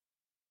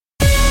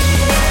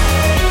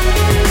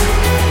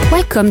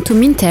Welcome to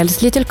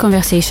Mintel's Little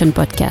Conversation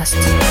podcast.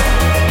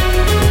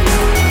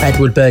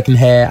 Edward Bergen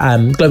here,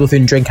 Global Food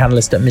and Drink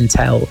Analyst at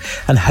Mintel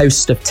and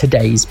host of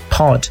today's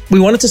pod.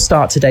 We wanted to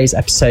start today's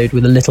episode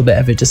with a little bit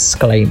of a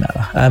disclaimer.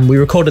 We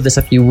recorded this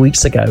a few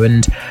weeks ago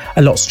and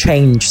a lot's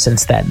changed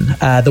since then.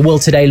 The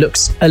world today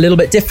looks a little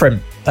bit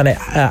different than it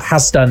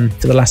has done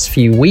for the last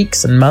few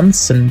weeks and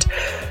months, and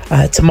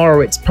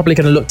tomorrow it's probably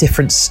going to look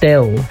different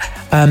still,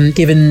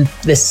 given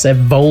this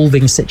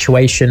evolving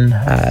situation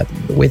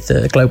with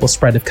the global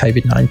spread of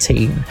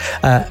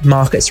COVID-19.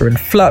 Markets are in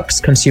flux,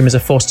 consumers are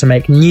forced to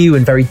make new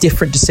and very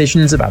different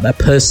decisions about their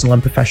personal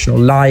and professional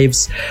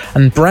lives,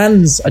 and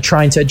brands are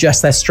trying to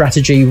adjust their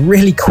strategy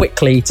really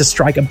quickly to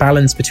strike a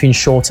balance between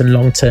short and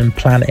long-term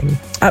planning.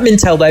 At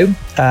Mintel, though,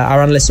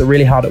 our analysts are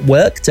really hard at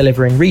work,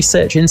 delivering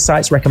research,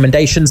 insights,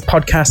 recommendations,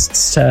 podcasts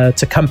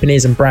to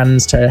companies and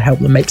brands to help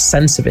them make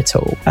sense of it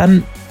all.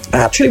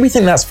 Actually, we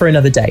think that's for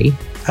another day.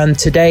 And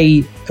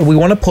today, we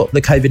want to put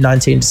the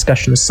COVID-19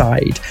 discussion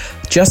aside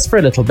just for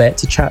a little bit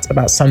to chat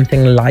about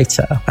something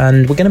lighter.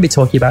 And we're going to be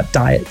talking about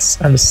diets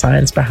and the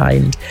science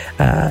behind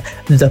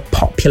the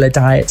popular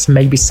diets,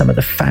 maybe some of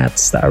the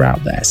fads that are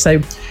out there.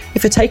 So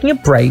if you're taking a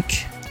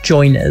break,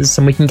 join us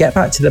and we can get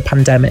back to the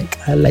pandemic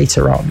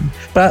later on.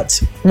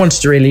 But I wanted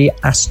to really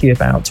ask you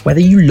about whether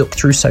you look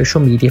through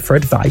social media for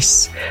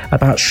advice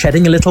about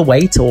shedding a little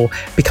weight or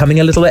becoming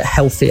a little bit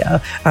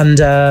healthier. And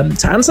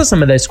to answer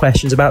some of those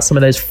questions about some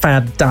of those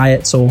fad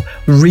diets or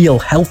real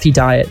healthy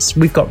diets,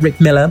 we've got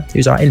Rick Miller,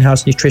 who's our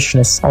in-house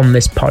nutritionist, on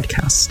this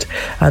podcast.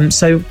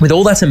 So with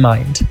all that in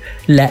mind,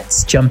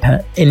 let's jump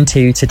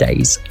into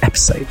today's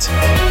episode.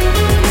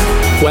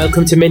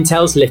 Welcome to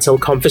Mintel's Little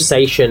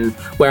Conversation,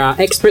 where our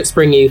experts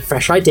bring you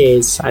fresh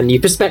ideas and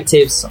new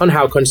perspectives on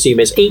how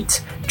consumers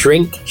eat,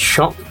 drink,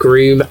 shop,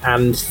 groom,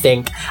 and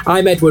think.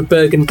 I'm Edward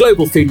Bergen,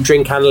 Global Food and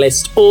Drink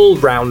Analyst,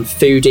 all-round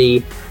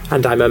foodie,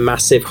 and I'm a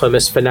massive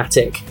hummus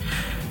fanatic.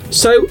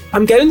 So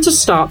I'm going to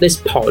start this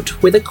pod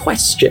with a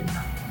question.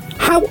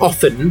 How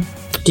often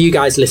do you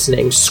guys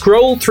listening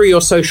scroll through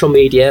your social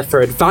media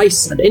for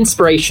advice and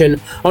inspiration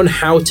on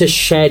how to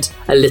shed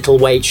a little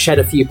weight, shed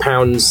a few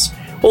pounds,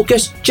 or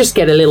just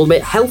get a little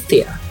bit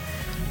healthier?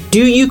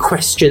 Do you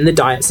question the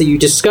diets that you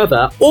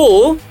discover,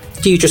 or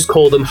do you just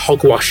call them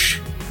hogwash?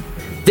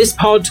 This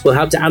pod will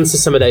help to answer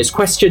some of those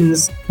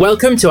questions.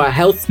 Welcome to our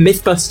Health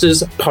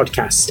Mythbusters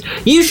podcast.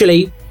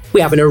 Usually,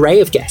 we have an array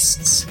of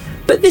guests,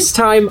 but this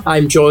time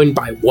I'm joined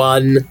by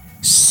one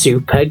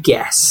super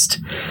guest.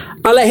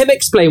 I'll let him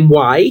explain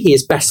why he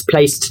is best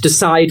placed to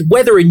decide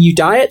whether a new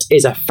diet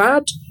is a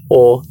fad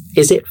or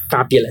is it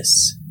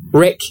fabulous.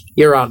 Rick,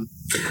 you're on.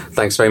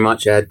 Thanks very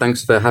much, Ed.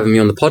 Thanks for having me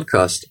on the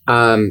podcast.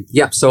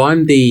 So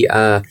I'm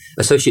the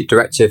Associate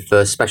Director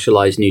for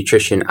Specialised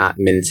Nutrition at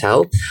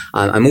Mintel.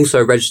 I'm also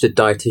a registered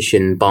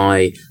dietitian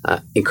by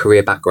in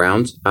career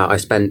background. I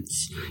spent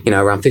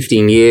around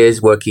 15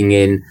 years working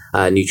in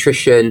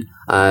nutrition,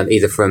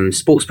 either from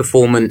sports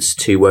performance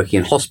to working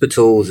in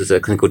hospitals as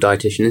a clinical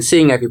dietitian and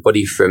seeing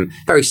everybody from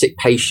very sick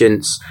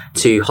patients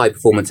to high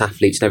performance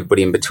athletes and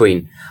everybody in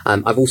between.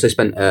 I've also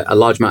spent a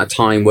large amount of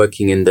time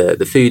working in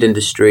the food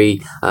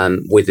industry,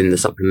 within the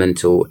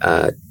supplemental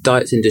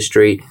diets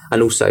industry,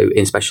 and also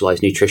in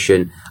specialized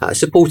nutrition,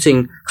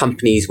 supporting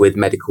companies with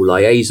medical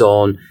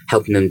liaison,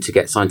 helping them to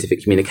get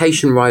scientific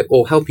communication right,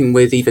 or helping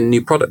with even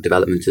new product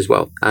development as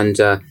well. And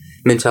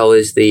Mintel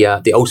is the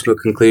ultimate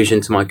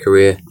conclusion to my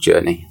career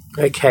journey.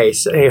 Okay,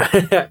 so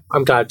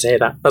I'm glad to hear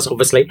that. That's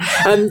obviously.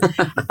 So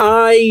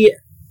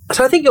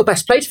I think you're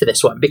best placed for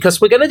this one because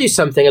we're going to do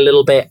something a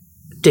little bit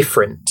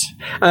different.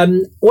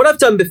 What I've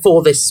done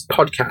before this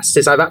podcast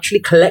is I've actually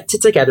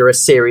collected together a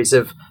series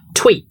of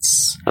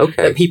tweets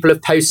that people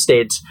have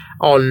posted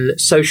on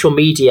social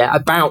media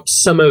about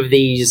some of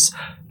these.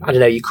 I don't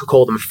know, you could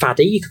call them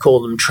faddy, you could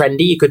call them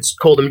trendy, you could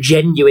call them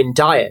genuine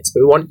diets, but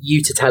we want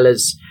you to tell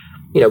us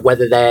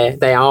whether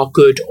they are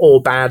good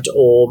or bad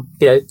or,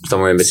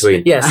 somewhere in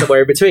between. Yeah,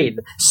 somewhere in between.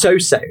 So.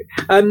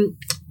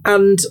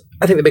 And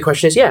I think the big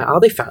question is, are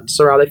they fads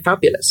or are they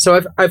fabulous?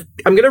 So I'm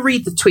going to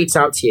read the tweets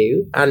out to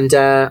you and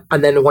then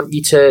I want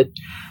you to,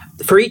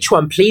 for each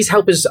one, please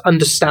help us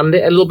understand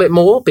it a little bit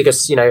more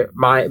because,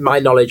 my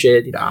knowledge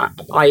is,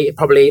 I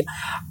probably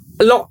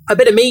a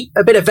bit of meat,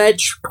 a bit of veg,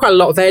 quite a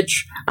lot of veg,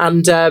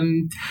 and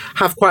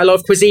have quite a lot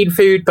of cuisine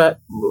food, but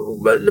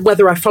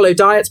whether I follow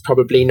diets,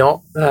 probably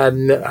not.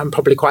 I'm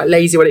probably quite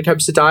lazy when it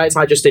comes to diets.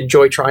 I just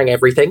enjoy trying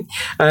everything.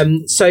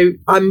 So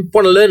I want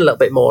to learn a little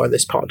bit more on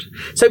this pod.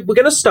 So we're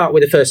going to start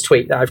with the first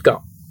tweet that I've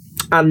got.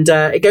 And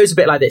it goes a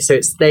bit like this. So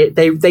it's they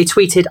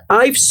tweeted,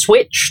 "I've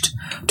switched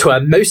to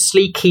a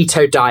mostly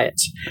keto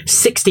diet.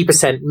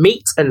 60%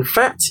 meat and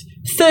fat,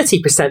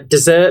 30%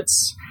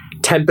 desserts,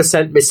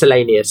 10%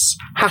 miscellaneous.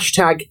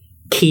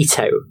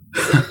 #keto."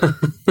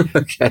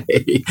 Okay.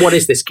 What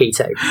is this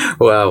keto?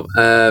 Well,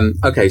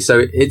 okay,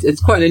 so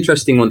it's quite an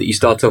interesting one that you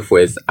start off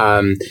with.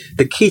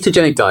 The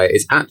ketogenic diet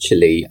is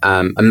actually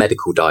a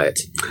medical diet.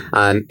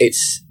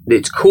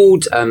 It's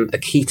called a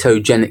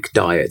ketogenic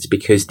diet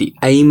because the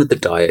aim of the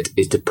diet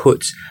is to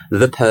put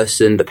the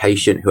person, the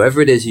patient,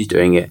 whoever it is who's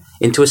doing it,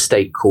 into a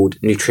state called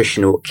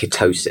nutritional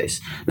ketosis.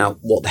 Now,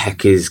 what the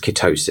heck is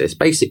ketosis?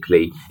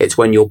 Basically, it's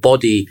when your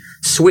body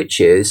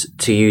switches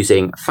to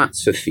using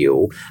fats for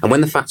fuel, and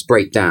when the fats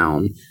break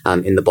down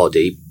in the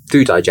body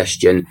through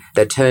digestion,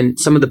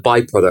 some of the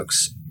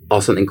byproducts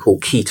are something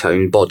called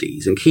ketone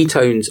bodies. And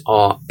ketones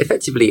are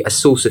effectively a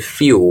source of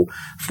fuel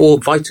for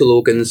vital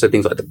organs, so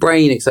things like the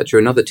brain, etc.,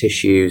 and other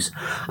tissues,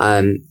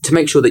 to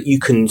make sure that you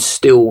can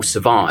still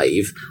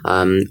survive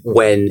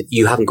when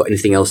you haven't got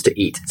anything else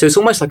to eat. So it's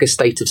almost like a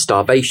state of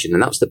starvation,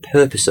 and that's the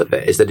purpose of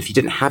it, is that if you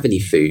didn't have any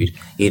food,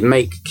 you'd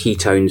make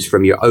ketones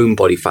from your own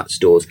body fat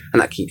stores,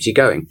 and that keeps you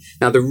going.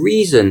 Now, the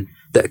reason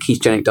that a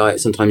ketogenic diet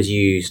is sometimes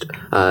used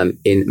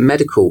in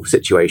medical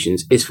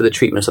situations is for the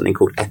treatment of something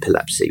called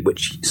epilepsy,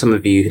 which some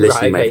of you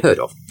listening may have heard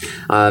of.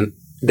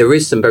 There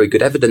is some very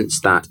good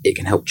evidence that it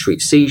can help treat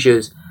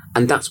seizures,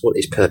 and that's what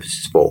its purpose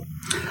is for.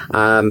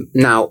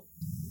 Now,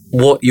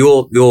 what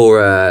you're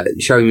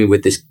showing me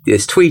with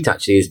this tweet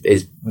actually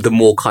is the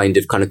more kind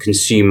of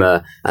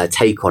consumer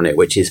take on it,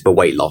 which is for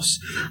weight loss.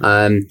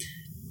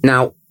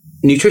 Now,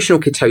 nutritional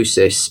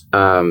ketosis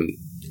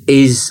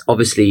is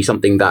obviously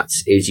something that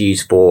is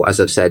used for,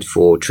 as I've said,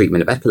 for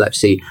treatment of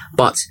epilepsy.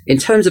 But in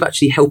terms of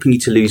actually helping you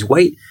to lose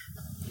weight,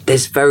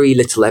 there's very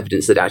little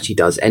evidence that it actually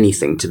does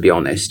anything, to be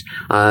honest.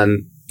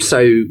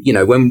 So,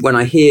 when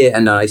I hear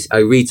and I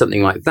read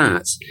something like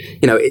that,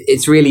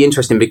 it's really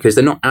interesting because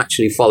they're not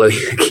actually following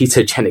a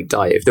ketogenic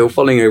diet. If they were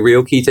following a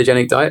real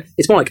ketogenic diet,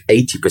 it's more like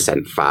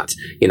 80% fat,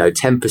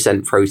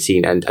 10%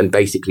 protein and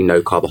basically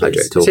no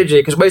carbohydrate at all. It's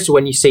interesting because most of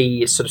when you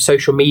see sort of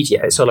social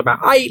media, it's all about,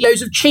 I eat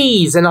loads of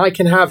cheese and I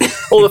can have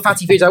all the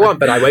fatty foods I want,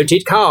 but I won't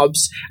eat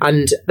carbs.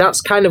 And that's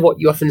kind of what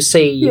you often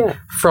see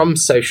from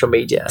social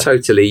media.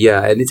 Totally,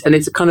 yeah. And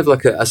it's kind of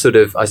like a sort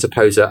of, I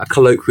suppose, a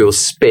colloquial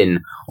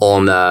spin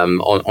on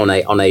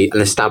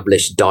an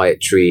established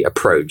dietary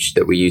approach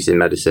that we use in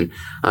medicine.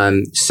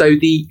 So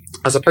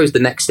I suppose the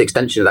next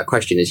extension of that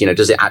question is,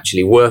 does it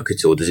actually work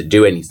at all? Does it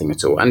do anything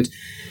at all? And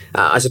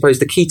I suppose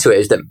the key to it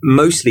is that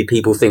mostly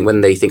people think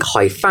when they think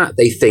high fat,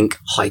 they think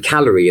high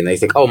calorie, and they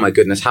think, oh my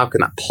goodness, how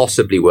can that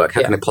possibly work?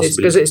 How can it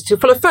possibly? Because it's too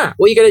full of fat.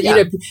 Well, you're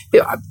gonna,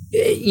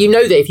 you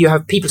know that if you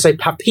have people say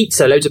have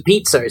pizza, loads of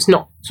pizza, it's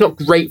not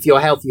great for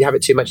your health if you have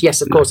it too much.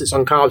 Yes, of course it's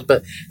on carbs,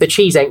 but the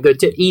cheese ain't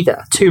good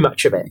either. Too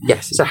much of it.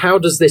 Yes. So how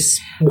does this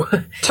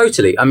work?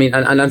 Totally. I mean,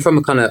 and from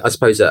a kind of, I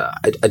suppose, a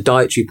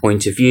dietary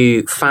point of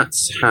view,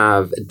 fats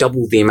have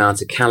double the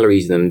amount of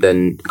calories in them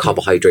than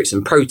carbohydrates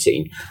and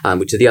protein,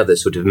 which are the other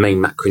sort of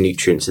main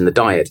macronutrients in the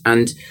diet.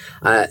 And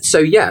so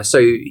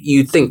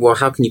you'd think, well,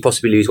 how can you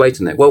possibly lose weight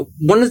on it? Well,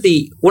 one of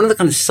the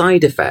kind of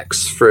side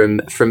effects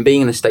from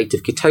being in a state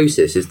of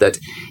ketosis is that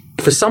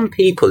for some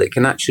people, it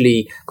can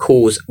actually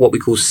cause what we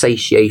call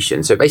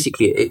satiation. So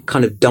basically, it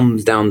kind of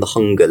dumbs down the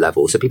hunger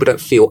level. So people don't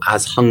feel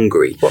as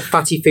hungry. What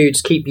fatty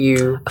foods keep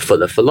you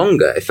fuller for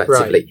longer,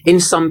 effectively. Right. In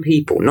some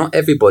people, not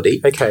everybody.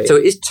 Okay. So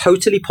it is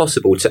totally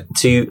possible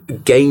to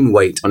gain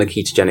weight on a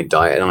ketogenic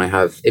diet. And I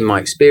have, in my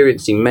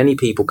experience, seen many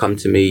people come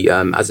to me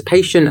as a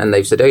patient, and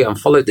they've said, "Oh, yeah, I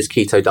followed this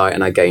keto diet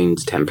and I gained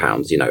 10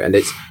 pounds." And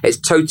it's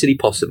totally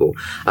possible,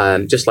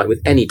 just like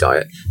with any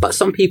diet. But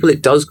some people,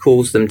 it does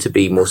cause them to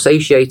be more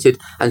satiated,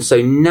 and so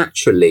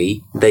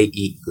naturally they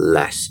eat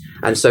less.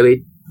 And so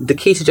the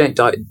ketogenic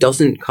diet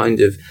doesn't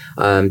kind of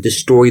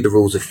destroy the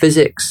rules of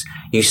physics.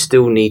 You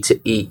still need to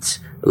eat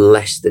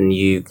less than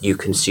you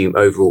consume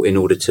overall in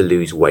order to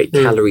lose weight.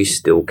 Calories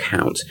still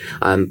count.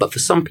 But for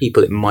some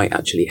people, it might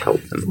actually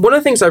help them. One of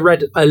the things I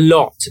read a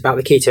lot about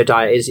the keto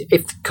diet is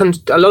if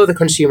a lot of the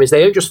consumers,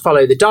 they don't just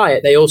follow the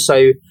diet, they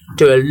also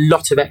do a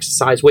lot of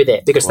exercise with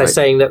it because they're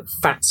saying that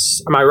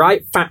fats, am I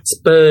right? Fats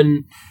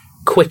burn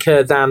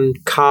quicker than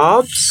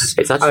carbs.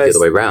 It's actually the other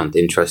way around,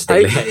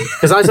 interestingly. Okay,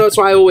 because that's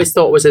what I always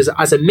thought was as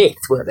a myth.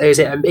 Is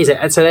it?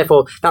 And so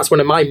therefore, that's one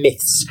of my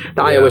myths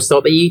that I always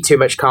thought that you eat too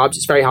much carbs,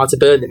 it's very hard to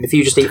burn them if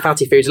you just eat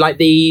fatty foods. Like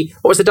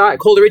what was the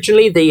diet called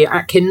originally? The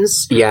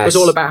Atkins. Yes. It was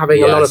all about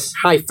having a lot of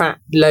high fat,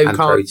 low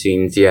carb,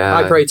 proteins.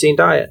 High protein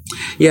diet.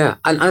 Yeah,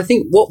 and I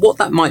think what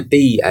that might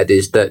be, Ed,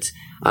 is that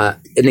an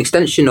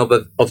extension of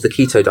the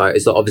keto diet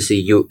is that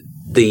obviously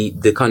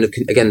the kind of,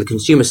 again, the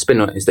consumer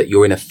spin on it is that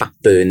you're in a fat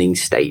burning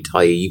state,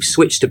 i.e. you've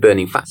switched to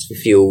burning fats for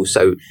fuel.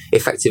 So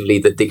effectively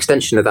the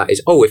extension of that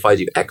is, if I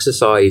do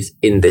exercise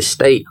in this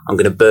state, I'm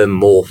going to burn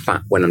more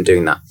fat when I'm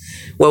doing that.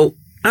 Well,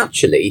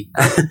 actually,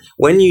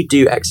 when you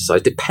do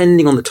exercise,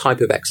 depending on the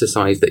type of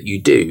exercise that you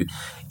do,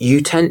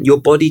 your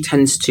body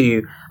tends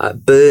to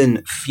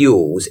burn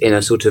fuels in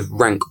a sort of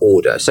rank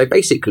order. So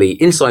basically,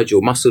 inside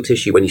your muscle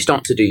tissue, when you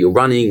start to do your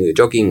running or your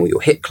jogging or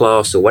your HIIT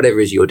class or whatever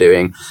it is you're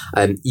doing,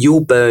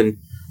 you'll burn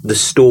the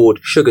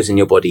stored sugars in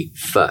your body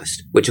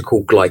first, which are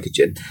called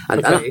glycogen.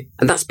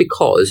 And that's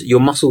because your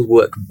muscles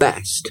work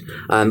best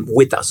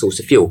with that source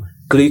of fuel.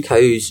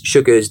 glucose,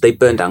 sugars, they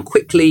burn down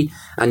quickly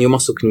and your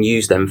muscle can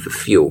use them for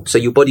fuel. So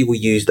your body will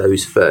use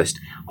those first.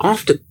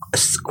 After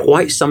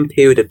quite some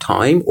period of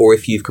time, or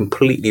if you've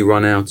completely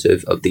run out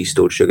of these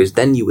stored sugars,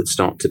 then you would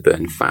start to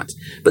burn fat.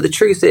 But the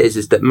truth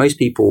is that most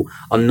people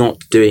are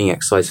not doing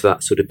exercise for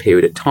that sort of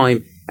period of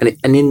time.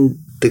 And in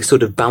the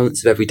sort of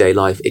balance of everyday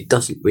life, it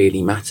doesn't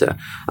really matter.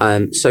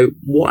 So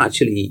what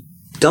actually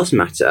does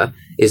matter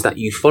is that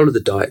you follow the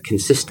diet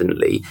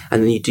consistently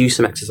and then you do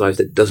some exercise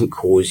that doesn't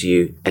cause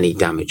you any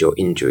damage or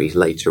injuries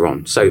later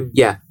on. So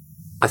yeah,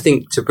 I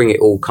think to bring it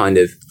all kind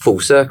of full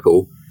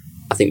circle,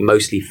 I think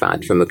mostly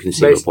fad from a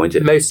consumer point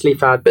of view. Mostly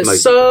fad, but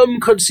some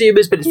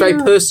consumers, but it's very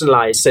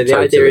personalised. So the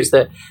idea is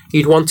that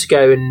you'd want to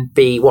go and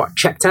be,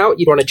 checked out?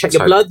 You'd want to check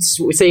your bloods.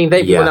 We're seeing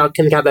people now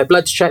can have their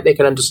bloods checked. They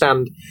can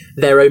understand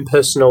their own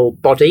personal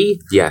body.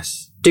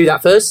 Yes. Do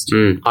that first?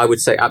 I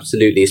would say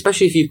absolutely,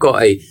 especially if you've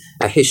got a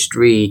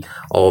history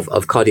of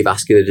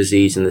cardiovascular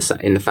disease in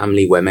the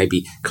family, where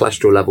maybe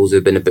cholesterol levels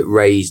have been a bit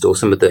raised, or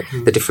some of the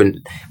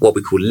different, what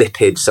we call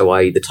lipids, so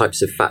i.e. the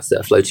types of fats that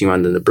are floating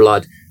around in the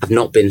blood have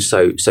not been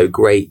so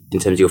great in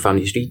terms of your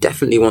family history. You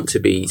definitely want to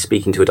be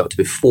speaking to a doctor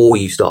before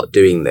you start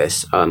doing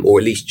this, or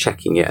at least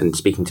checking it and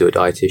speaking to a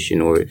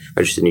dietitian or a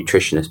registered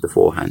nutritionist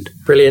beforehand.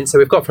 Brilliant. So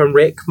we've got from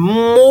Rick,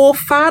 more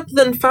fad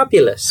than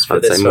fabulous for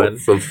this one.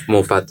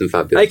 More fad than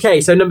fabulous. Okay,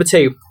 so number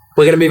 2.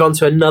 We're going to move on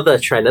to another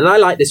trend. And I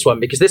like this one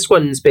because this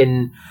one's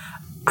been,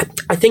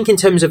 I think in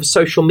terms of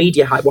social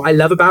media hype, what I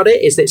love about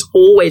it is that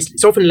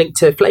it's often linked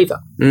to flavour.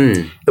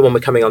 The one we're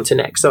coming on to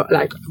next. So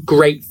like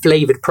great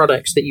flavoured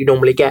products that you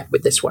normally get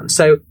with this one.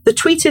 So the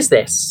tweet is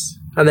this,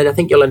 and then I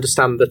think you'll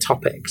understand the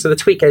topic. So the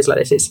tweet goes like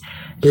this. It's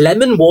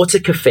lemon water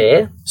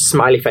kefir,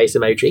 smiley face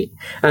emoji,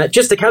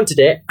 just decanted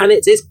it, and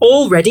it's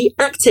already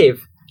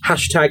active.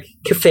 Hashtag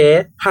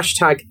kefir,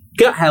 hashtag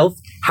gut health,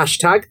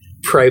 hashtag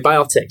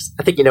probiotics.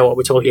 I think you know what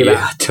we're talking about.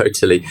 Yeah,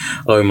 totally.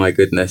 Oh my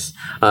goodness.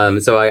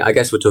 So I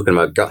guess we're talking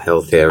about gut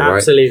health here, right?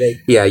 Absolutely.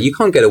 Yeah, you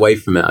can't get away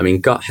from it. I mean,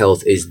 gut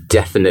health is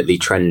definitely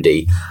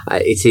trendy.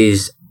 It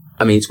is.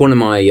 I mean, it's one of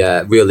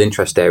my real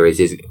interest areas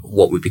is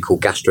what would be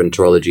called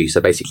gastroenterology.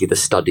 So basically the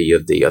study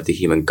of the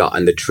human gut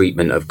and the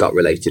treatment of gut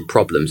related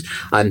problems.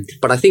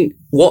 But I think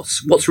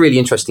what's really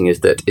interesting is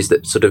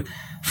that sort of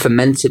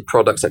fermented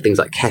products, like things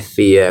like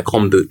kefir,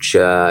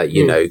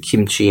 kombucha,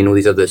 kimchi, and all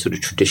these other sort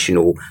of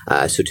traditional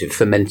sort of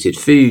fermented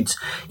foods.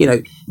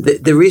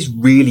 There is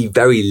really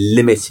very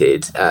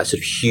limited sort of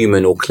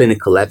human or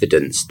clinical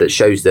evidence that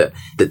shows that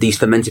these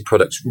fermented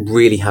products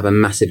really have a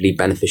massively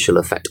beneficial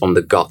effect on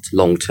the gut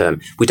long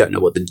term. We don't know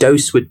what the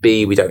dose would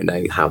be. We don't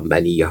know how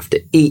many you have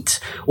to eat.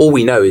 All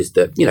we know is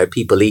that,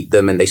 people eat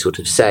them and they sort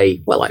of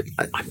say, well,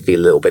 I feel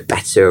a little bit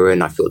better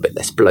and I feel a bit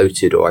less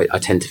bloated, or I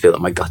tend to feel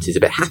that my gut is a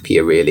bit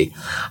happier, really.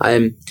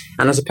 And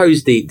I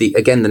suppose the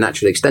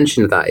natural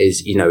extension of that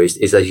is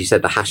as you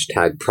said, the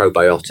hashtag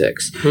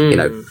probiotics.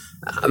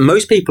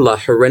 Most people are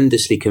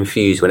horrendously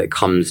confused when it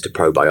comes to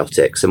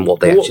probiotics and what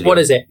they actually. What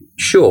is it?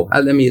 Sure.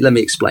 Let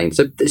me explain.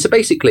 So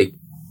basically,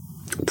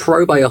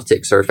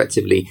 probiotics are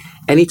effectively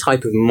any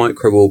type of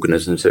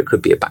microorganism. So it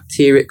could be a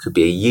bacteria, it could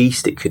be a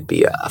yeast, it could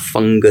be a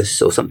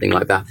fungus or something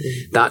like that.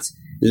 That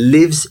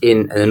lives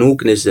in an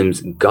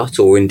organism's gut,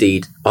 or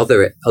indeed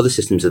other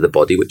systems of the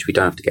body, which we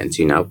don't have to get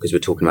into now because we're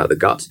talking about the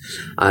gut.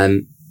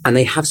 And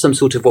they have some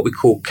sort of what we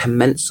call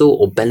commensal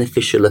or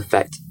beneficial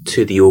effect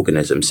to the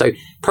organism. So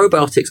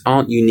probiotics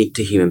aren't unique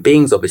to human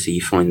beings. Obviously,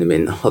 you find them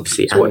in animals.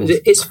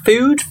 It's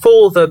food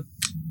for the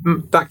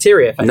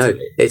bacteria, effectively.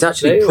 No, it's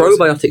actually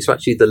probiotics are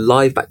actually the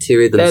live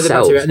bacteria themselves. They're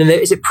the bacteria. And then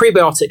is it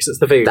prebiotics that's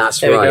the food?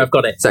 That's right. We go, I've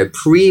got it. So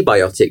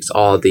prebiotics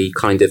are the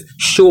kind of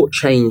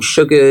short-chain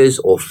sugars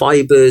or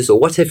fibers or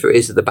whatever it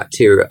is that the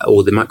bacteria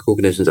or the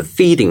microorganisms are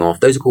feeding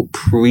off. Those are called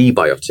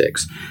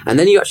prebiotics. And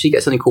then you actually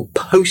get something called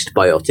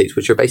postbiotics,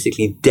 which are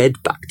basically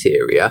dead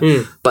bacteria,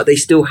 but they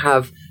still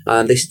have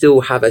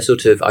a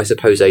sort of, I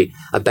suppose, a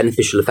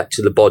beneficial effect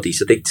to the body.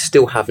 So they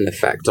still have an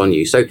effect on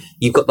you. So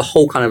you've got the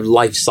whole kind of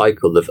life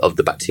cycle of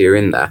the bacteria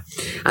in there.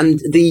 And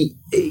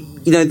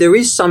there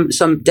is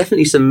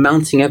definitely some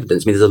mounting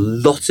evidence. I mean, there's a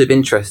lot of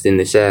interest in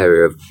this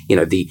area of,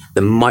 the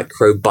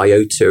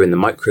microbiota and the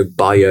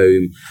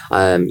microbiome.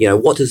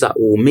 What does that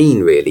all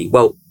mean, really?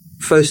 Well,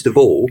 first of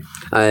all,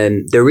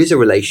 there is a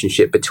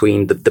relationship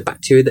between the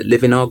bacteria that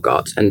live in our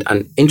gut, and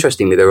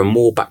interestingly, there are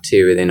more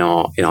bacteria in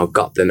our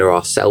gut than there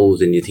are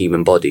cells in the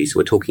human body. So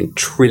we're talking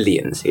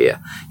trillions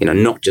here.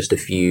 Not just a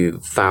few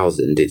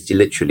thousand. It's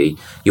literally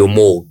you're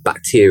more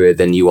bacteria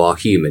than you are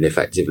human,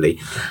 effectively,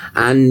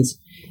 and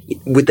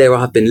there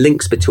have been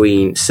links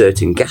between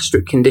certain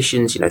gastric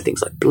conditions,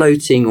 things like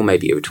bloating or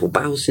maybe irritable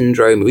bowel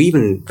syndrome, or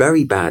even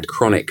very bad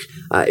chronic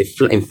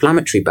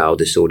inflammatory bowel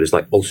disorders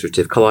like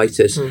ulcerative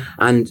colitis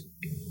and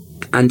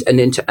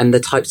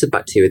the types of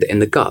bacteria that are in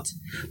the gut.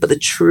 But the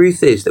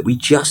truth is that we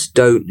just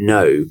don't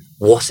know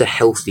what a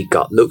healthy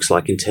gut looks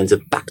like in terms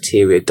of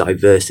bacteria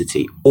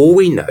diversity. All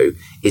we know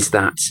is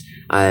that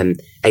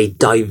a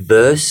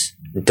diverse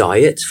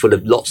diet full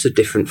of lots of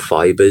different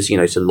fibers,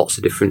 so lots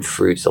of different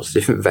fruits, lots of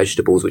different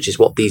vegetables, which is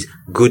what these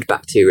good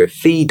bacteria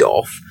feed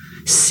off,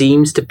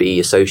 seems to be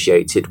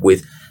associated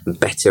with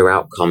better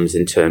outcomes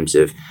in terms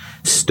of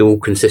stool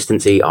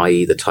consistency,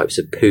 i.e. the types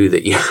of poo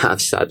that you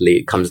have. Sadly,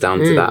 it comes down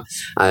to that.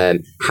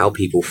 How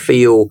people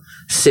feel,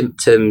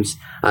 symptoms,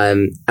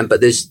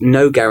 but there's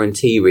no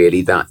guarantee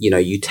really that,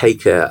 you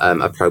take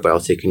a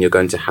probiotic and you're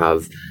going to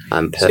have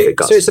perfect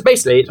guts. So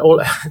basically,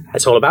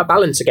 it's all about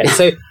balance again.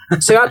 So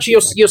actually,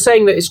 you're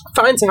saying that it's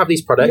fine to have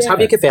these products, have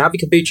your kefir, have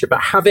your kombucha,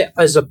 but have it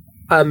as a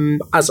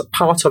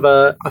part of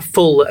a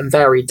full and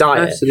varied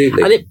diet.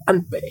 Absolutely.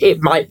 And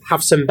it might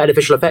have some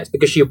beneficial effects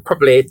because you're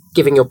probably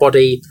giving your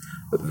body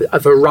a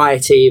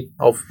variety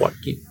of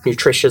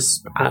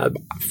nutritious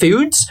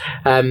foods,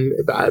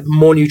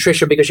 more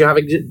nutrition because you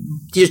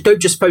just don't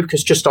just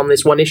focus just on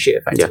this one issue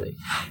effectively.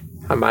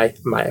 Am I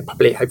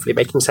probably hopefully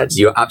making sense?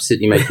 You're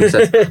absolutely making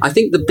sense. I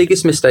think the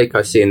biggest mistake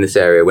I see in this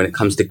area when it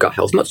comes to gut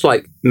health, much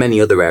like many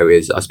other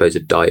areas, I suppose,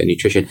 of diet and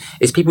nutrition,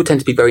 is people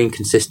tend to be very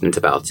inconsistent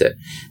about it.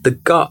 The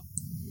gut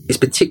is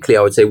particularly,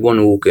 I would say, one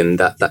organ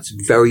that's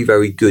very,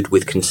 very good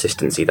with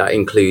consistency. That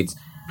includes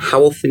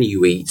how often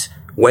you eat,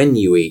 when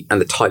you eat, and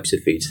the types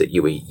of foods that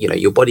you eat.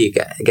 Your body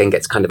again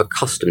gets kind of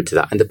accustomed to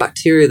that, and the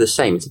bacteria are the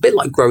same. It's a bit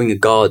like growing a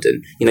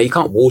garden. You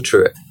can't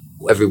water it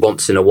every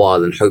once in a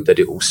while and hope that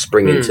it will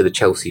spring into the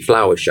Chelsea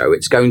flower show.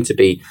 It's going to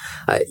be,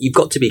 you've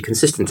got to be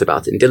consistent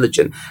about it and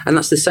diligent. And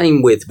that's the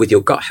same with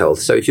your gut health.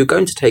 So if you're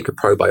going to take a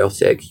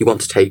probiotic, you want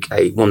to take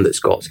one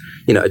that's got,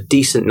 a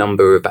decent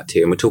number of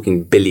bacteria, and we're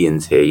talking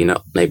billions here,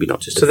 maybe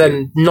not just. So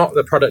then not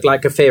the product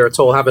like kefir at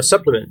all, have a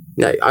supplement?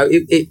 No,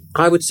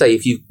 I would say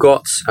if you've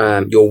got,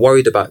 you're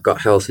worried about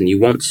gut health and you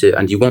want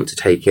to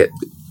take it,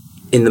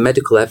 in the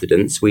medical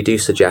evidence, we do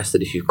suggest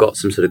that if you've got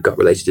some sort of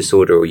gut-related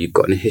disorder or you've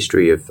got a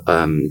history of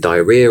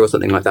diarrhea or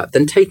something like that,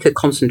 then take a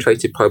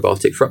concentrated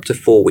probiotic for up to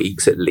 4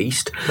 weeks at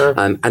least,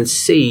 and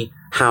see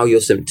how your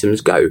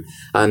symptoms go.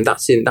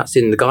 That's in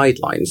the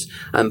guidelines.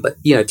 But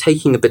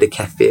taking a bit of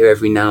kefir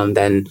every now and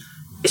then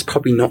is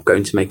probably not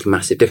going to make a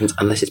massive difference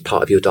unless it's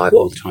part of your diet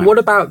all the time. What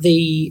about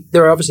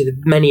there are obviously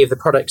many of the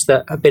products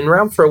that have been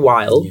around for a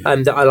while,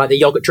 that I like the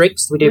yogurt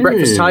drinks that we do at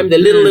breakfast time, the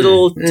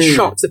little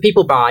shots that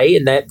people buy,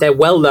 and they're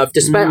well loved.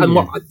 And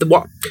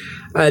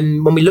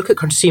when we look at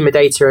consumer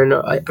data and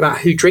about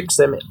who drinks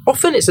them,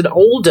 often it's an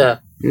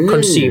older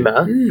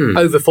consumer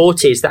over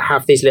 40s that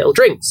have these little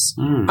drinks,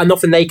 and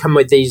often they come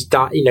with these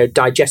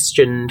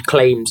digestion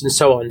claims and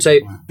so on. So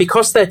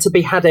because they're to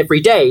be had every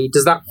day,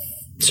 does that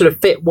sort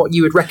of fit what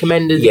you would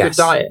recommend as a good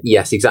diet?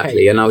 Yes, exactly.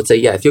 Okay. And I would say,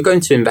 if you're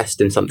going to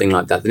invest in something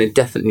like that, then it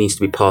definitely needs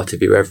to be part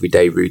of your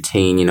everyday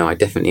routine. I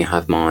definitely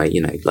have my,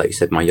 like you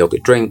said, my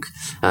yogurt drink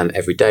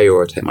every day,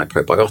 or I take my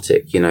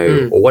probiotic,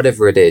 or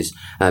whatever it is.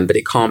 But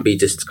it can't be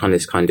just kind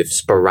of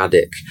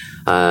sporadic.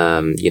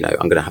 I'm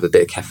going to have a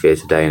bit of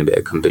kefir today and a bit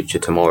of kombucha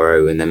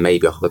tomorrow, and then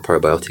maybe I'll have a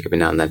probiotic every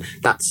now and then.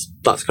 That's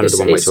kind of the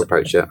one way to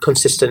approach it.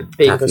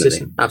 Being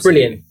consistent. Absolutely.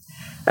 Brilliant.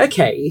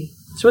 Okay.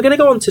 So we're going to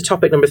go on to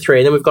topic number 3,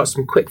 and then we've got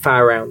some quick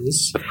fire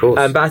rounds. Of course.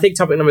 But I think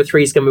topic number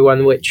 3 is going to be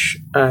one which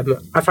I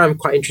find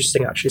quite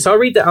interesting, actually. So I'll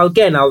read the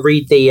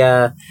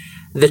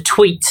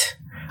tweet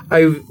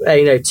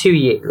to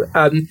you.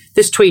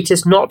 This tweet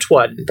is not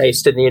one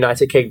based in the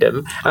United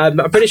Kingdom. I'm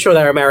pretty sure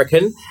they're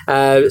American.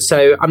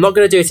 So I'm not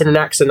going to do it in an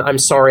accent. I'm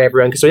sorry,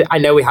 everyone, because I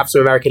know we have some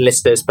American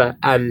listeners, but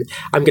I'm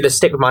going to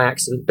stick with my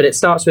accent. But it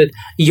starts with,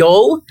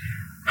 "Y'all,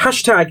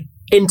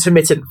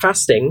 #intermittent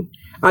fasting.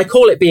 I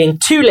call it being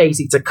too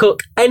lazy to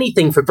cook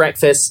anything for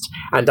breakfast,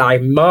 and I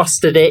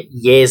mastered it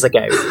years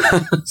ago."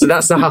 So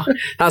that's our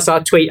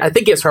tweet. I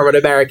think it's from an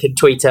American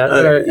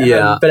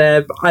tweeter.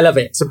 But I love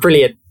it. It's a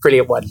brilliant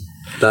one.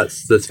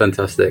 That's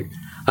fantastic.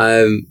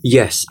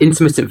 Yes,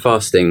 intermittent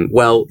fasting.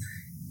 Well,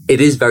 it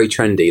is very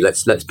trendy.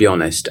 Let's be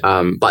honest.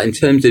 But in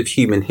terms of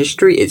human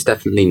history, it's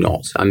definitely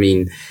not. I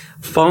mean,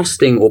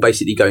 fasting, or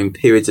basically going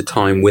periods of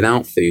time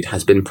without food,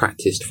 has been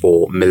practiced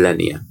for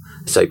millennia.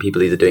 So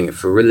people either doing it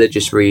for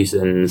religious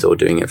reasons or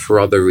doing it for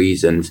other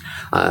reasons.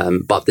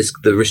 But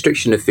the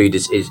restriction of food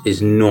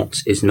is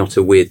not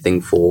a weird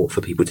thing for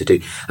people to do.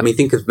 I mean,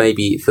 think of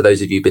maybe for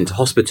those of you who've been to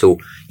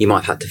hospital, you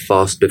might have had to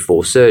fast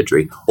before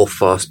surgery or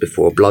fast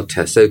before a blood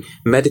test. So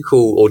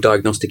medical or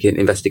diagnostic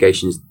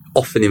investigations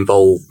often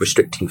involve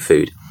restricting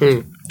food.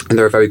 And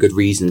there are very good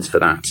reasons for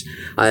that.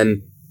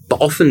 But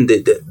often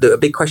the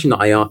big question that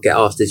I get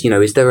asked is,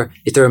 is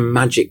there a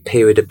magic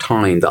period of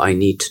time that I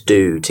need to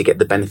do to get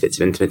the benefits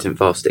of intermittent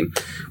fasting?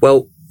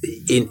 Well,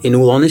 in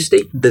all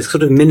honesty, the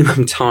sort of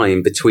minimum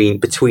time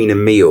between a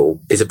meal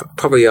is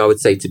probably, I would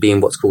say, to be in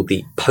what's called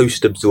the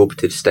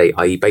post-absorptive state,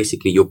 i.e.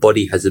 basically your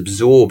body has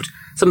absorbed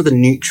some of the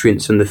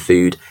nutrients from the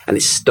food and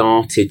it's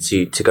started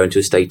to go into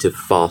a state of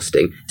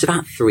fasting. It's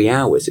about 3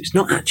 hours. It's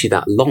not actually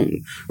that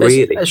long,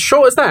 really. As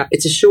short as that?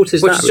 It's as short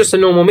as that. Which is just a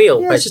normal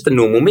meal? Yeah, it's just a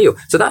normal meal.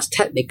 So that's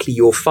technically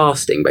your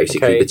fasting,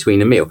 basically,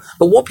 between a meal.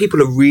 But what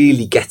people are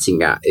really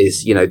getting at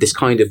is, this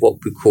kind of what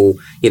we call,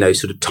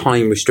 sort of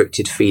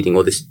time-restricted feeding,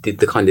 or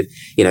the kind kind of,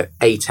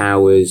 8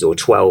 hours or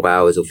 12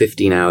 hours or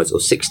 15 hours or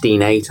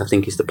 16-8, I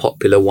think is the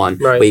popular one,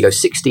 right, where you go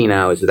 16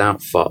 hours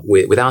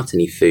without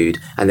any food,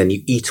 and then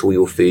you eat all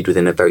your food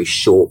within a very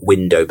short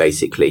window,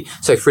 basically.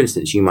 So, for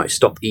instance, you might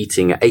stop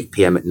eating at 8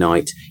 p.m. at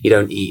night. You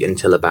don't eat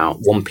until about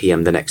 1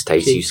 p.m. the next day,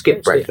 so you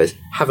skip breakfast.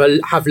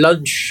 Have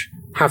lunch,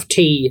 have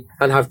tea,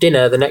 and have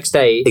dinner the next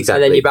day. Exactly.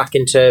 And then you're back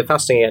into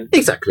fasting again.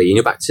 Exactly, and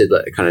you're back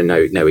to kind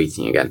of no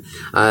eating again.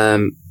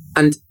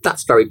 And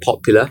that's very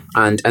popular,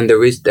 and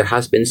there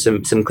has been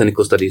some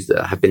clinical studies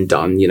that have been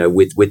done,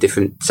 with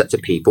different sets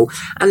of people.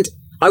 And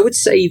I would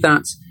say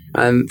that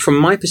from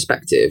my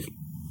perspective,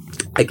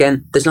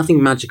 again, there's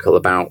nothing magical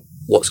about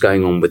what's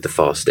going on with the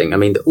fasting. I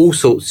mean, all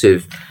sorts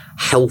of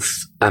health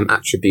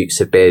attributes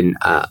have been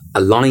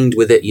aligned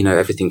with it,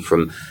 everything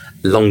from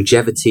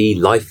longevity,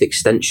 life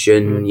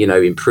extension,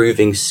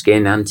 improving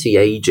skin,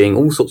 anti-aging,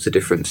 all sorts of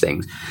different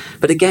things.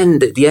 But again,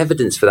 the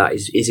evidence for that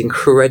is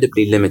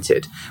incredibly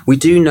limited. We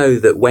do know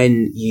that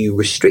when you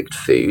restrict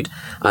food,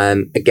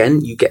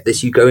 again,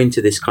 you go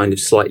into this kind of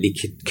slightly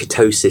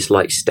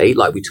ketosis-like state,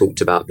 like we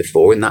talked about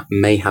before, and that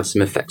may have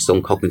some effects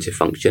on cognitive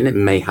function. It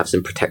may have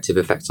some protective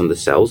effects on the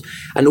cells.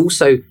 And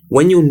also,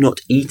 when you're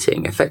not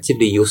eating,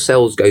 effectively, your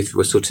cells go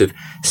through a sort of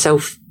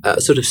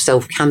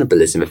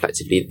self-cannibalism,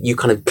 effectively. You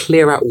kind of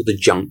clear out all the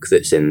junk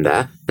that's in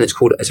there, and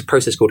it's a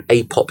process called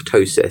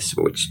apoptosis,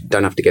 which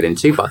don't have to get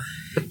into, but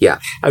yeah.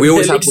 We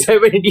always have so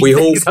many new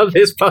things on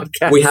this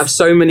podcast. We have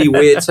so many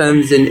weird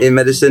terms in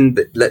medicine,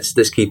 but let's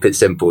just keep it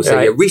simple.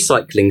 So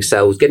recycling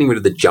cells, getting rid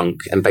of the junk,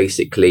 and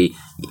basically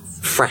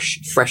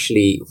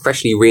freshly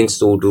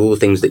reinstalled all the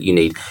things that you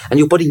need. And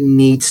your body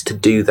needs to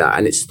do that.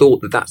 And it's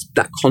thought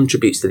that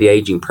contributes to the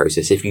aging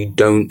process if you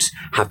don't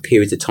have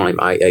periods of time,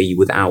 i.e.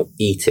 without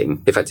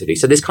eating, effectively.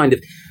 So this kind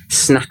of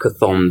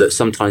snackathon that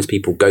sometimes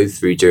people go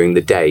through during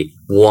the day,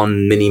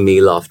 one mini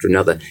meal after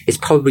another, is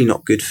probably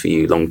not good for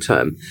you long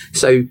term.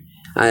 So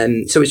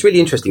it's really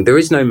interesting. There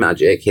is no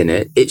magic in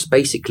it. It's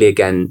basically,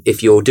 again,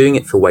 if you're doing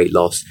it for weight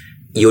loss,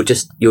 you're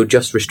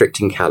just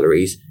restricting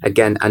calories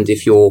again. And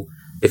if you're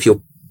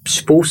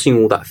forcing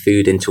all that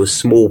food into a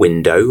small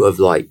window of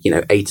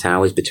 8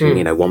 hours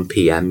between 1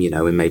 p.m.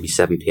 and maybe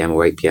 7 p.m.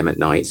 or 8 p.m. at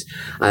night,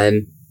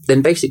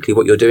 then basically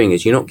what you're doing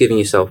is you're not giving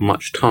yourself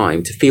much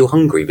time to feel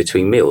hungry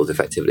between meals,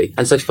 effectively.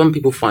 And so some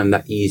people find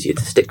that easier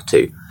to stick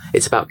to.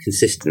 It's about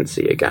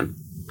consistency again.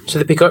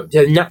 So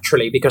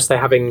naturally, because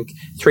they're having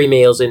 3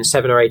 meals in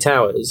 7 or 8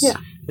 hours,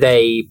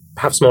 they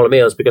have smaller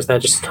meals because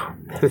they've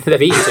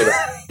eaten too much.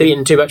 They've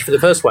eaten too much for the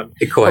first one.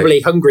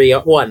 Probably hungry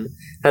at one,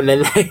 and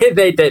then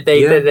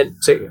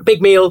so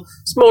big meal,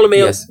 smaller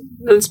meal,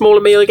 and smaller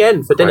meal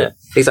again for dinner.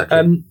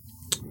 Exactly.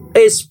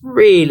 It's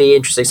really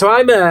interesting. So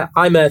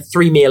I'm a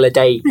 3 meal a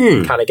day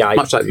kind of guy.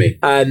 Much like me.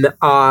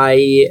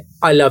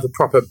 I love a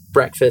proper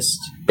breakfast.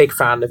 Big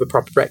fan of a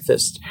proper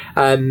breakfast.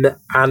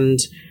 And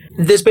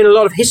there's been a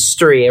lot of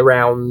history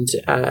around,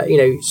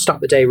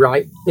 start the day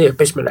right.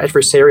 Basically,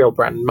 every cereal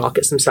brand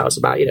markets themselves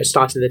about,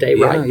 starting the day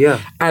right.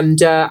 Yeah. And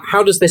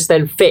how does this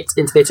then fit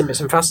into the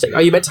intermittent fasting?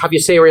 Are you meant to have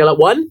your cereal at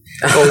 1? Or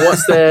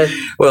what's the...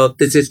 Well,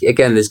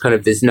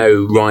 there's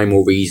no rhyme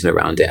or reason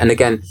around it. And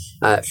again,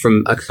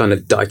 from a kind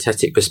of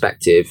dietetic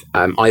perspective,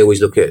 I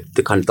always look at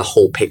the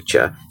whole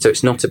picture. So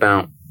it's not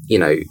about,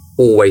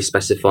 always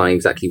specifying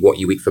exactly what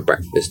you eat for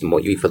breakfast and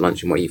what you eat for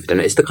lunch and what you eat for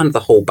dinner. It's the kind of the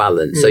whole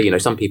balance. So,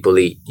 some people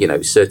eat,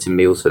 certain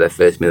meals for their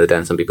first meal of the day,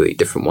 and some people eat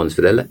different ones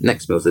for their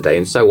next meals of the day,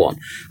 and so on.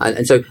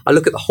 And so I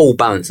look at the whole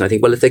balance and I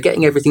think, well, if they're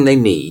getting everything they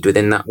need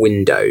within that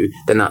window,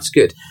 then that's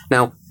good.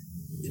 Now,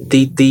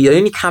 the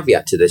only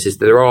caveat to this is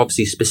that there are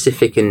obviously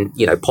specific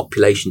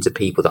populations of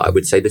people that I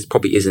would say this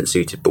probably isn't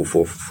suitable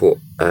for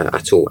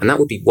at all, and that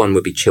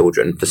would be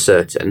children for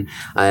certain.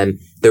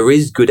 There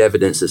is good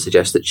evidence that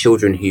suggests that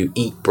children who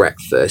eat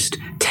breakfast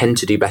tend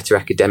to do better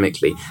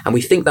academically, and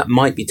we think that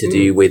might be to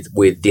do with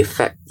the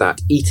effect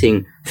that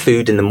eating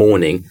food in the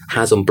morning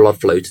has on blood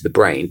flow to the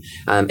brain.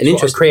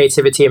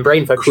 Creativity and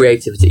brain function.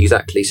 Creativity,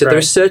 exactly. So there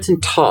are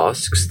certain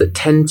tasks that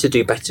tend to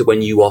do better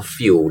when you are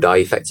fueled,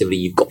 i.e. effectively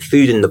you've got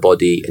food in the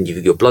body and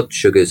your blood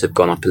sugars have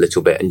gone up a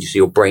little bit, and so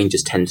your brain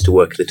just tends to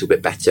work a little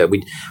bit better.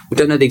 We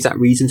don't know the exact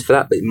reasons for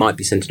that, but it might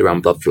be centered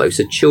around blood flow.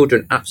 So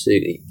children,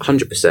 absolutely,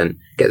 100%,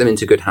 get them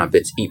into good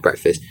habits, eat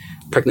breakfast.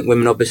 Pregnant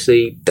women,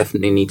 obviously,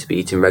 definitely need to be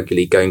eating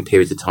regularly. Going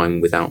periods of time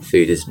without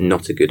food is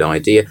not a good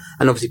idea.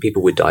 And obviously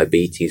people with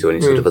diabetes or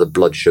any sort of other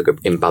blood sugar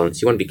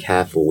imbalance, you want to be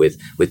careful with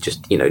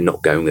just,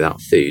 not going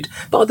without food.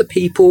 But other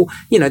people,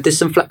 there's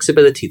some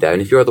flexibility there.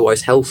 And if you're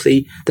otherwise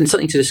healthy, then it's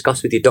something to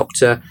discuss with your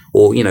doctor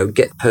or,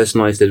 get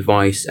personalized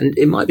advice. And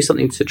it might be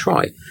something to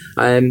try.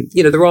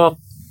 There are,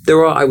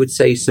 I would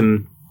say,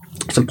 some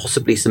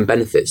possibly some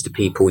benefits to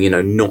people,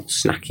 not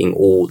snacking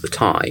all the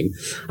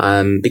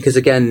time. Because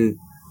again,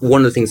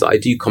 one of the things that I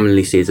do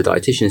commonly see as a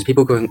dietitian is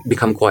people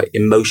become quite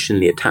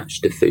emotionally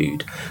attached to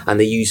food, and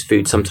they use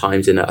food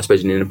sometimes in, I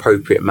suppose, in an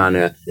inappropriate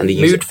manner. And they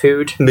use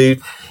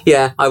mood.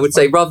 Yeah, I would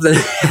say rather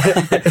than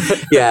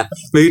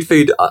mood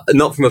food,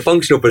 not from a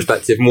functional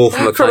perspective, more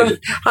from a kind of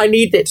I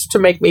need it to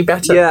make me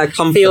better. Yeah,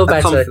 feel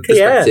better. Comfort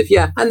perspective.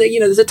 Yeah, and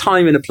there's a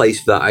time and a place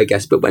for that, I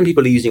guess. But when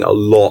people are using it a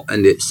lot,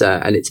 and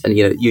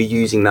you're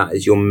using that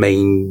as your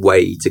main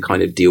way to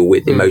kind of deal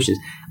with emotions.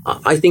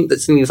 I think that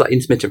things like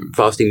intermittent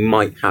fasting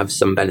might have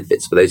some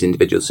benefits for those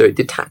individuals. So it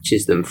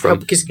detaches them from...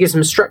 Because it gives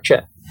them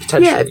structure,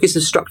 potentially. Yeah, it gives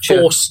them structure.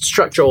 Forced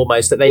structure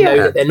almost, that they know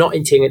that they're not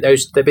eating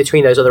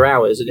between those other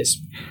hours. And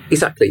it's...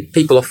 Exactly.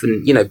 People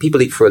often,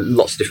 people eat for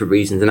lots of different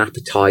reasons, and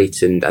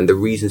appetite and the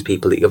reasons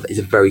people eat is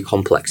a very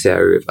complex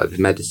area of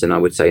medicine, I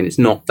would say. And it's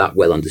not that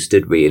well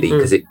understood, really,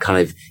 because it kind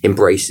of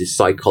embraces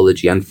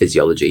psychology and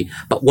physiology.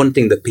 But one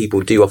thing that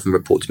people do often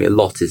report to me a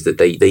lot is that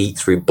they eat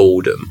through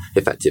boredom,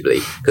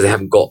 effectively, because they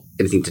haven't got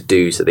anything to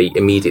do, so they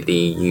immediately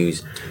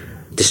use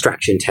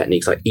distraction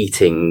techniques like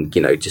eating,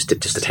 just to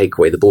take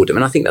away the boredom.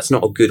 And I think that's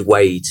not a good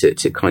way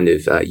to kind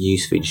of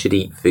use food. You should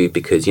eat food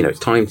because it's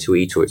time to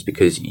eat, or it's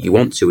because you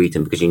want to eat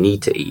and because you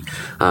need to eat.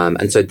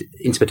 And so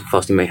intermittent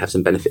fasting may have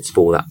some benefits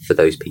for that for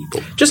those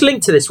people. Just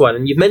linked to this one,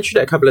 and you've mentioned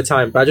it a couple of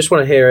times, but I just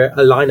want to hear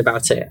a line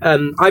about it.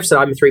 I've said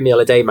I'm a 3 meal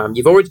a day man.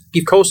 You've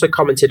also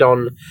commented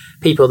on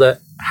people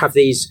that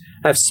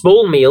have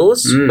small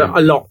meals, but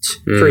a lot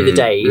through the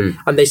day.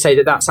 And they say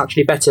that that's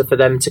actually better for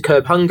them to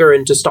curb hunger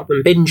and to stop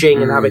them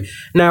binging and having...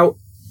 Now,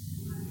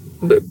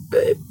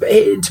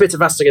 intermittent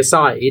fasting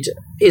aside,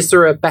 is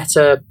there a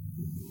better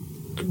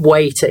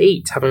way to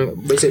eat?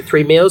 Is it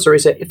 3 meals, or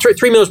is it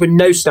 3 meals with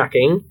no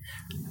snacking?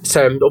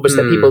 So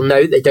obviously people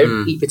know they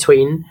don't eat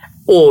between...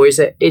 Or is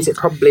it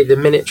probably the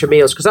miniature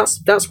meals? Because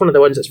that's one of the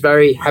ones that's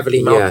very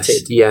heavily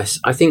marketed. Yes.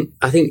 I think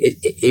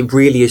it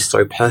really is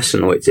so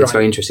personal. It's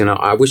very interesting.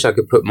 I wish I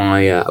could put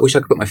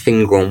my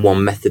finger on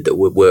one method that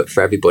would work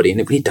for everybody, and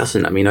it really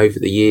doesn't. I mean, over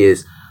the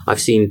years, I've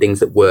seen things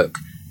that work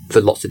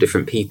for lots of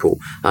different people.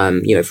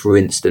 For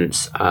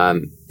instance,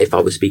 if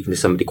I was speaking to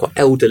somebody quite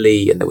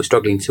elderly and they were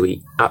struggling to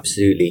eat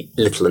absolutely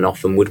little and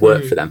often, would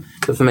work for them.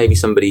 But for maybe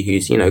somebody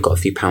who's got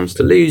a few pounds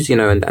to lose,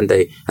 and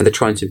they're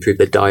trying to improve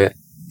their diet,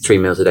 3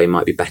 meals a day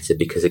might be better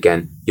because,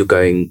 again, you're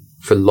going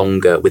for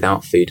longer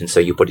without food, and so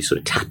your body's sort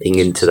of tapping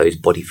into those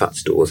body fat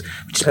stores,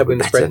 which is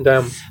helping spread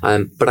down.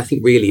 But I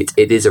think really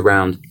it is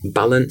around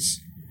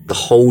balance, the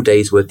whole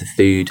day's worth of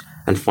food,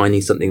 and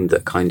finding something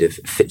that kind of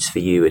fits for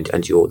you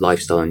and your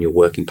lifestyle and your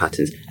working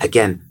patterns.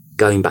 Again,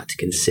 going back to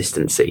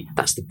consistency,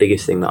 that's the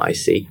biggest thing that I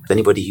see. With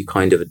anybody who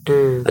kind of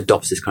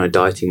adopts this kind of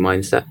dieting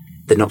mindset,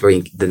 they're not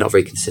very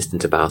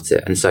consistent about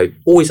it. And so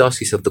always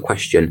ask yourself the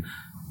question,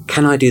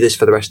 can I do this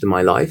for the rest of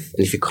my life?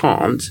 And if you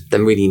can't,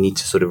 then really you need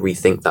to sort of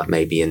rethink that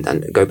maybe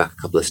and go back a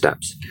couple of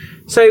steps.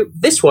 So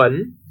this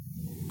one,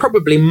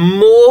 probably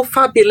more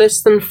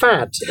fabulous than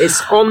fad.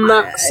 It's on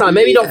that side.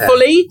 Maybe not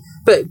fully,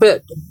 but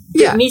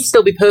it needs to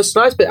still be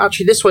personalised. But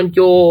actually this one,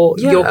 you're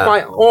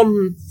quite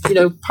on,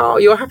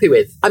 part you're happy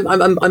with.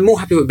 I'm more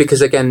happy with,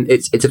 because again,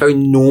 it's a very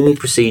normal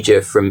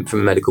procedure from a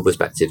medical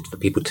perspective for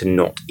people to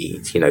not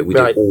eat. We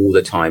do it all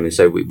the time. And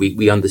so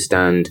we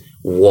understand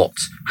what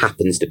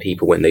happens to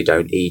people when they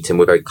don't eat, and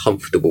we're very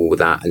comfortable with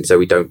that, and so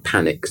we don't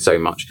panic so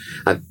much.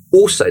 And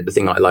also, the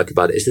thing I like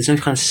about it is there's no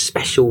kind of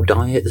special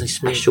diet, there's no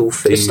special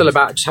food. It's still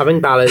about just having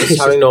balance,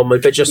 having normal,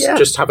 but just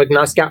have a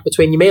nice gap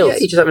between your meals. Yeah,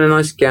 you're just having a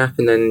nice gap,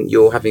 and then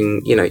you're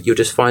having, you're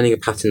just finding a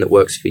pattern that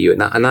works for you,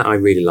 and that I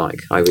really like.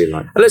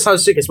 And let's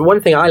sound serious, but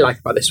one thing I like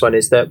about this one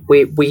is that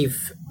we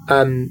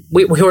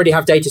already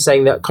have data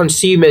saying that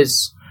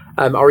consumers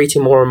are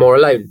eating more and more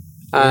alone,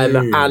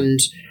 and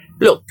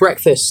look,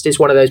 breakfast is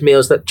one of those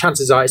meals that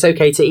chances are it's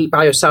okay to eat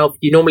by yourself.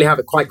 You normally have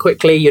it quite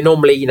quickly. You're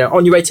normally,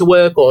 on your way to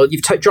work, or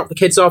you've dropped the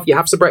kids off, you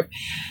have some breakfast.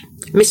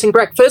 Missing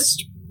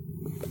breakfast,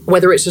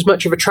 whether it's as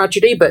much of a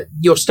tragedy, but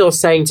you're still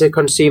saying to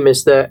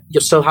consumers that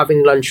you're still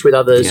having lunch with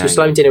others, you're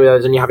still having dinner with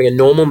others, and you're having a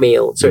normal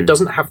meal. So it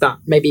doesn't have that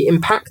maybe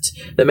impact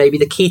that maybe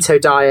the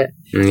keto diet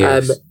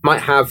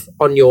might have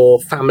on your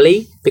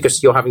family,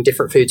 because you're having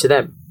different food to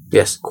them.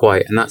 Yes,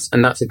 quite. And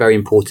that's a very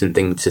important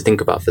thing to think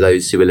about for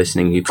those who are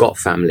listening who've got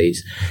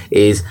families,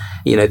 is,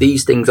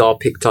 these things are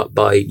picked up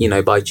by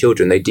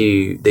children. They're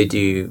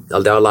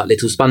like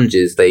little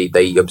sponges.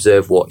 They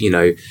observe what,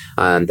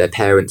 their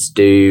parents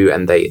do,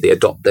 and they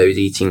adopt those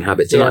eating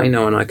habits. And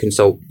I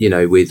consult,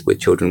 with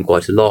children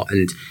quite a lot.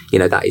 And,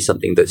 that is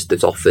something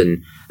that's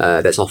often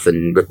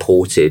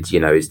reported,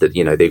 is that,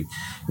 they've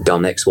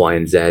done X, Y,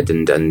 and Z.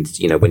 And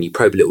when you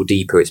probe a little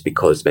deeper, it's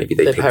because maybe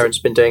their parents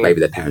have been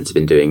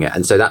doing it.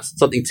 And so that's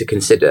something to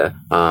consider.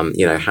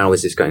 How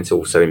is this going to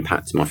also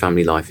impact my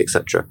family life,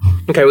 etc.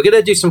 Okay, we're going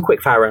to do some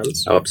quick fire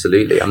rounds. Oh,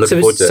 absolutely. I'm looking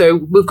forward to it. So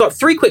we've got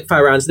 3 quick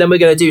fire rounds, and then we're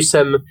going to do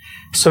some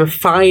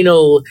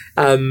final,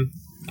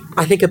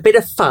 I think, a bit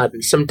of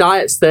fun, some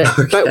diets but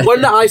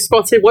one that I've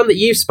spotted, one that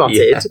you've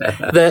spotted,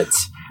 that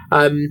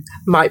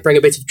might bring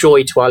a bit of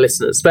joy to our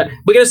listeners. But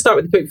we're going to start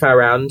with the quick fire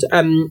round.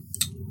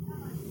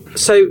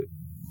 So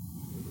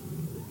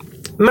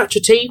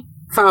matcha tea,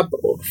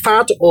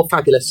 fad or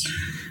fabulous?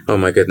 Oh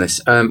my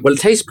goodness. Well, it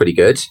tastes pretty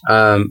good,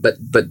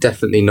 but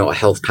definitely not a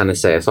health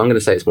panacea. So I'm going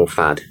to say it's more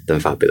fad than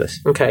fabulous.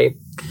 Okay.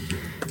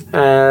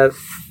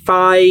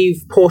 5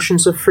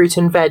 portions of fruit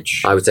and veg.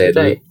 I would say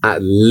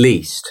at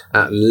least.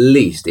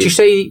 Do you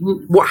say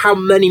how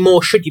many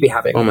more should you be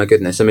having? Oh my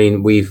goodness! I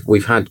mean,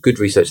 we've had good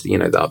research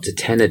that that up to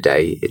 10 a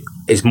day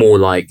is more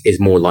like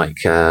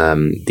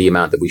the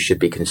amount that we should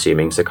be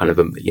consuming. So kind of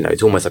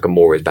it's almost like a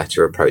more is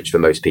better approach for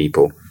most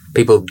people.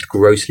 People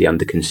grossly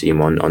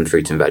underconsume on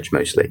fruit and veg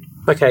mostly.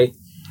 Okay.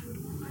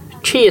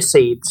 Chia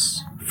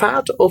seeds.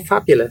 Fad or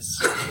fabulous?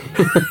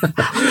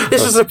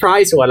 This is a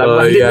surprise one.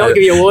 I did not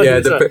give you a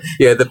warning.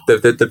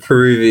 The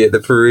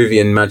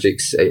Peruvian magic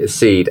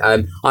seed.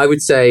 I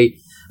would say,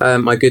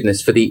 my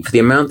goodness, for the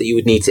amount that you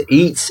would need to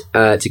eat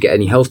to get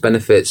any health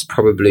benefits,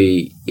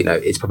 probably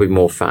it's probably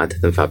more fad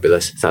than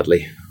fabulous.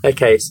 Sadly.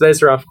 Okay, so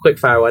those are our quick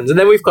fire ones, and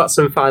then we've got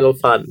some final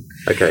fun.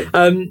 Okay.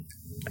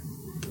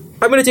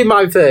 I'm going to do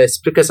mine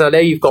first because I know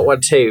you've got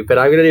one too, but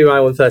I'm going to do my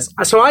one first.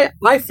 So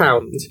I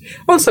found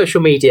on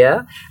social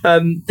media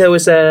there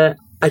was a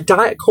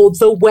diet called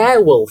the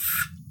werewolf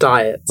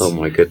diet. Oh my I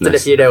don't know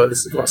goodness. if you know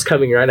what's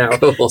coming right now.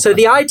 Cool. So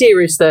the idea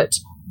is that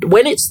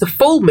when it's the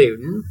full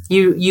moon,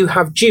 you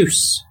have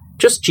just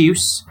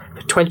juice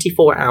for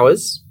 24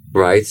 hours.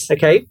 Right.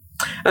 Okay.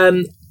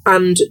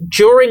 And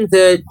during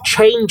the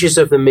changes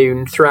of the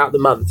moon throughout the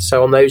month,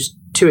 so on those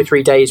 2 or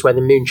 3 days when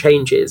the moon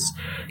changes,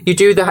 you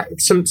do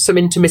some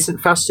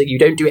intermittent fasting. You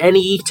don't do any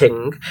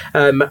eating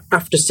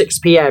after 6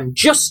 p.m.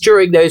 just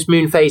during those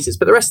moon phases,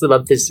 but the rest of the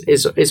month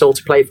is all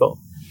to play for.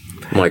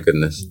 My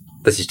goodness,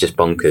 this is just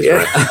bonkers.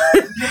 Yeah. Right?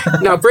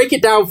 Now break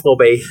it down for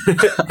me.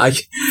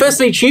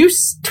 Firstly,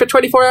 juice for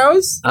 24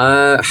 hours.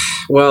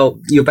 Well,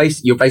 you're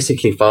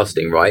basically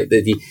fasting, right?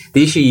 The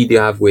issue you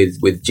have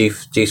with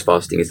juice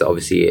fasting is that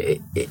obviously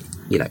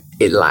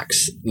it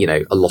lacks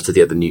a lot of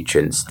the other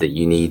nutrients that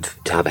you need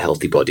to have a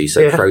healthy body.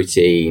 So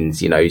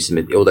proteins,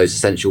 all those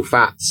essential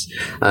fats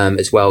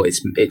as well.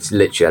 It's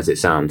literally as it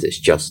sounds. It's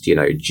just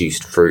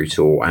juiced fruit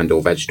or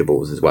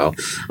vegetables as well.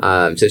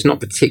 So it's not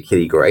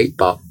particularly great,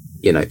 but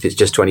if it's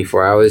just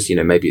 24 hours,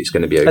 maybe it's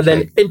going to be okay. And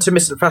then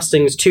intermittent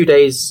fasting is 2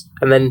 days,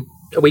 and then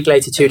a week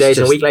later 2 days,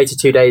 and a week later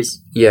 2 days.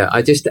 Yeah,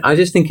 I just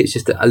think it's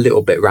just a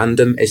little bit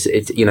random. It's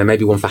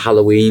maybe one for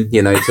Halloween,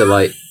 to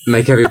like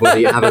make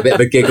everybody have a bit of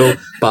a giggle.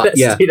 But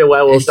Let's do the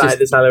werewolf diet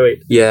this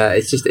Halloween. Yeah,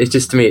 it's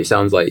just to me it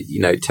sounds like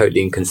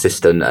totally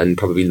inconsistent and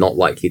probably not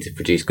likely to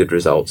produce good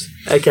results.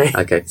 Okay.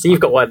 So you've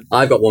got one.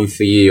 I've got one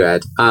for you,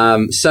 Ed.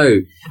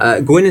 So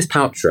Gwyneth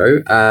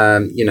Paltrow,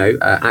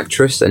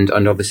 actress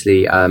and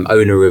obviously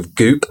owner of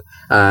Goop,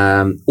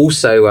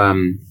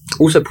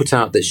 also put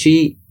out that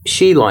she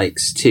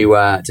likes to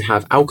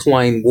have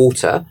alkaline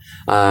water,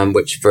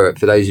 which for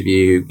those of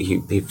you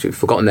who've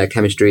forgotten their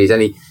chemistry is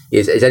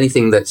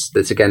anything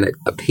that's again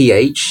a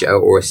pH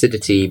or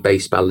acidity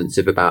based balance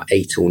of about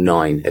 8 or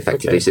 9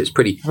 effectively. Okay. So it's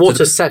pretty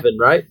water 7,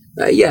 right?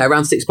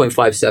 Around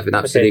 6.57,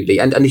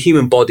 absolutely. Okay. And the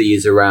human body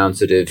is around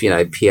sort of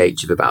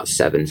pH of about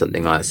 7,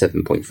 something like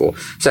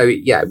 7.4. So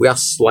yeah, we are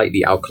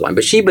slightly alkaline.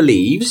 But she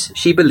believes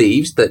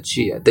that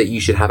you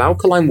should have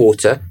alkaline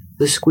water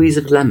with a squeeze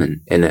of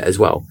lemon in it as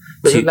well.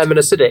 Isn't lemon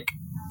acidic?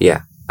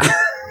 Yeah.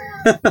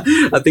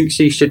 I think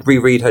she should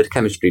reread her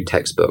chemistry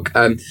textbook.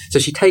 So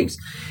she takes,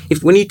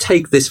 when you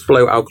take this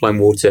flow alkaline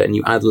water and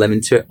you add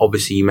lemon to it,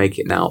 obviously you make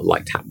it now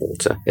like tap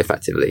water,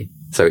 effectively.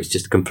 So it's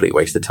just a complete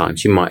waste of time.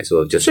 She might as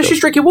well just... So she's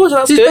drinking water,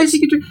 that's good.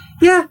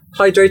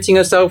 Hydrating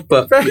herself,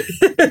 but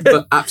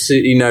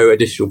absolutely no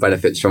additional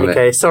benefits from it.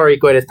 Okay, sorry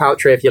Gwyneth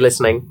Paltrow if you're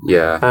listening.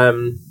 Yeah.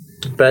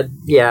 But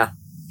yeah.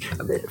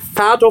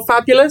 Fad or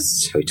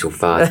fabulous? Total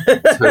fad.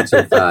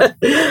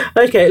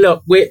 Okay,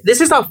 look,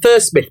 this is our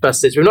first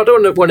Mythbusters. We've not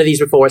done one of these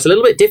before. It's a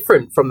little bit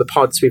different from the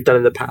pods we've done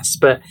in the past,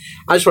 but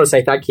I just want to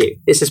say thank you.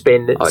 This has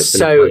been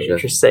so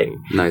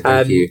interesting. No,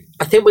 thank you.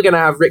 I think we're going to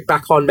have Rick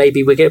back on.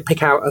 Maybe we're going to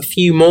pick out a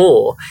few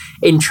more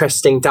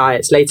interesting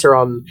diets later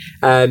on,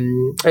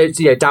 down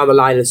the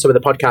line of some of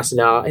the podcasts in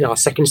our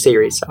second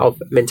series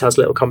of Mintel's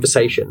Little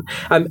Conversation.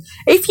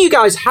 If you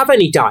guys have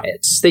any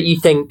diets that you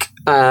think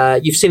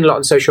you've seen a lot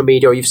on social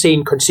media or you've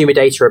seen consumer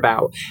data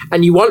about,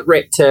 and you want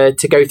Rick to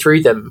go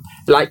through them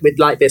like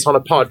this on a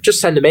pod, just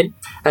send them in.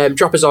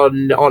 Drop us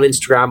on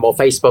Instagram or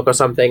Facebook or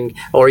something,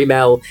 or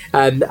email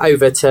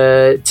over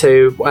to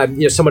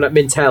someone at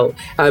Mintel,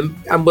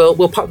 and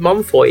we'll pop them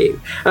on for you.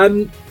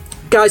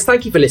 Guys,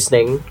 thank you for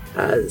listening.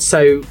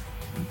 So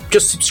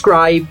just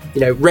subscribe,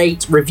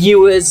 rate,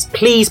 reviewers.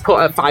 Please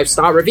put a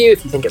 5-star review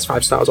if you think it's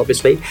 5 stars,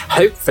 obviously.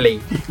 Hopefully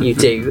you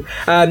do.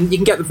 You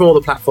can get them from all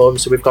the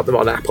platforms. So we've got them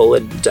on Apple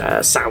and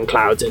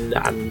SoundCloud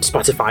and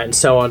Spotify and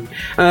so on.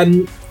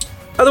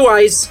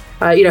 Otherwise,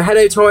 head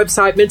over to our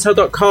website,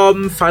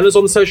 mintel.com. Find us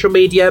on the social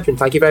media. And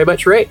thank you very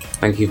much, Rick.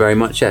 Thank you very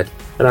much, Ed.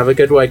 And have a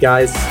good one,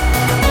 guys.